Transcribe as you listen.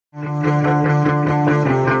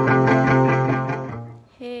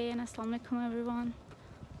Assalamualaikum everyone,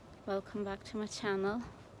 welcome back to my channel.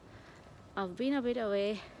 I've been a bit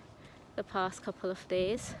away the past couple of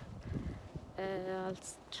days. I'll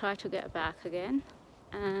try to get back again,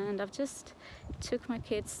 and I've just took my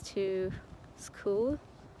kids to school,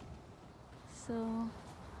 so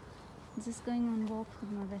I'm just going on walk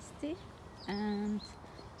with my bestie, and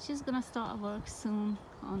she's gonna start work soon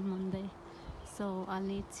on Monday, so I'll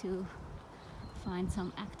need to find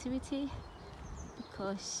some activity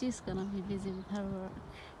because she's gonna be busy with her work,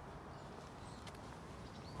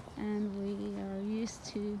 and we are used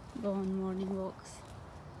to go on morning walks.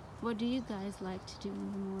 What do you guys like to do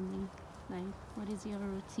in the morning? Like, what is your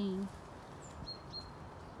routine?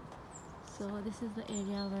 So this is the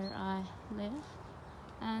area where I live,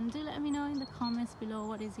 and do let me know in the comments below,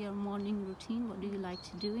 what is your morning routine? What do you like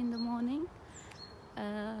to do in the morning?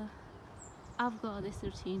 I've got this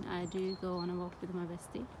routine. I do go on a walk with my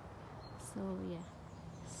bestie, so yeah.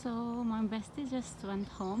 So my bestie just went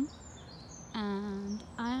home, and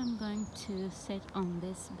I am going to sit on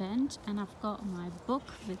this bench, and I've got my book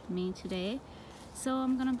with me today, so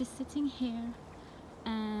I'm gonna be sitting here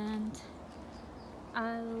and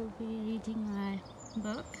I'll be reading my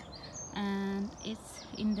book, and it's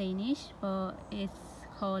in Danish, but it's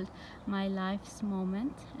called My Life's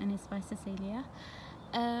Moment, and it's by Cecilia.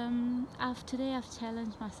 Today I've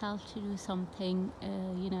challenged myself to do something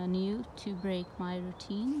new to break my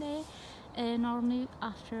routine day. Normally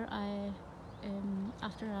after I've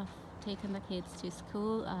taken the kids to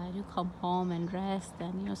school, I do come home and rest,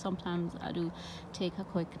 and sometimes I do take a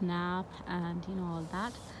quick nap and all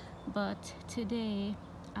that. But today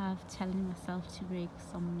I've challenged myself to break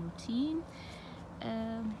some routine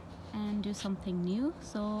and do something new,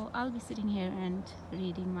 so I'll be sitting here and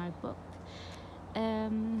reading my book.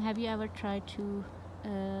 Have you ever tried to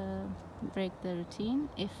break the routine?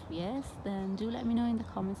 If yes, then do let me know in the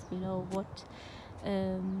comments below. What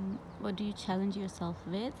do you challenge yourself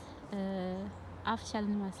with? I've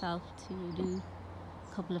challenged myself to do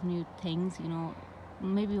a couple of new things,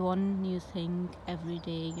 maybe one new thing every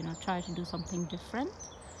day, try to do something different.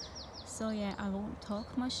 So yeah, I won't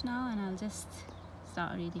talk much now, and I'll just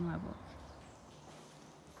start reading my book.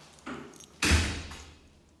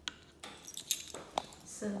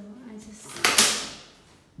 So I just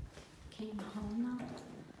came home now.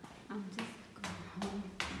 I'm just going home.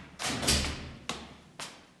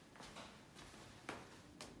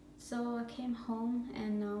 So I came home,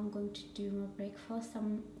 and now I'm going to do my breakfast.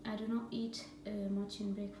 I do not eat much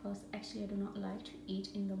in breakfast. Actually, I do not like to eat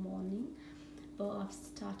in the morning, but I've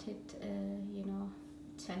started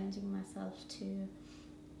challenging myself to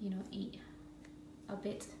eat a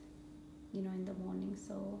bit in the morning.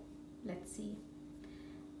 So let's see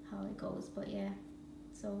how it goes. But yeah,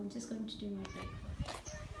 so I'm just going to do my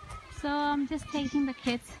breakfast. So I'm just taking the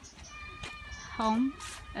kids home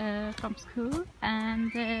from school,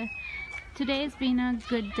 and today's been a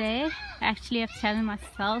good day. Actually, I've challenged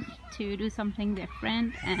myself to do something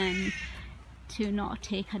different and to not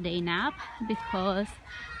take a day nap, because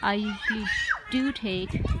I usually do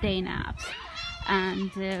take day naps,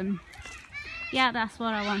 and yeah, that's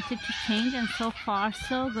what I wanted to change, and so far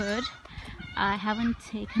so good. I haven't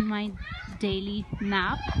taken my daily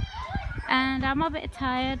nap, and I'm a bit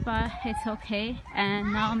tired, but it's okay.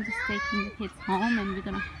 And now I'm just taking the kids home, and we're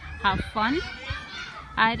gonna have fun.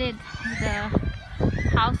 I did the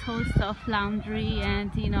household stuff, laundry,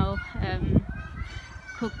 and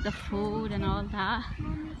cook the food and all that.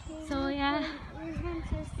 So yeah,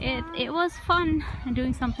 it was fun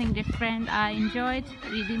doing something different. I enjoyed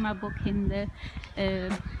reading my book in the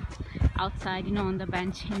outside, on the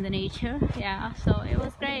bench in the nature. Yeah, so it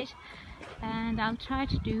was great, and I'll try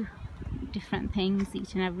to do different things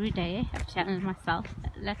each and every day. I've challenged myself.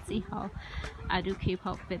 Let's see how I do keep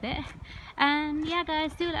up with it. And yeah,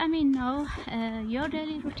 guys, do let me know your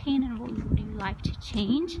daily routine and what would you like to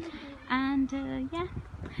change. And yeah,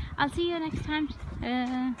 I'll see you next time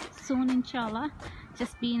soon, inshallah.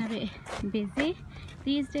 Just being a bit busy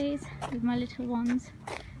these days with my little ones.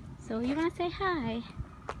 So you want to say hi?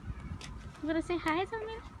 You want to say hi,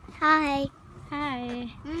 Zamir? Hi. Hi.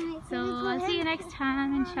 Hi. So I'll see you next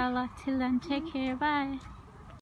time, inshallah. Till then, take care. Bye.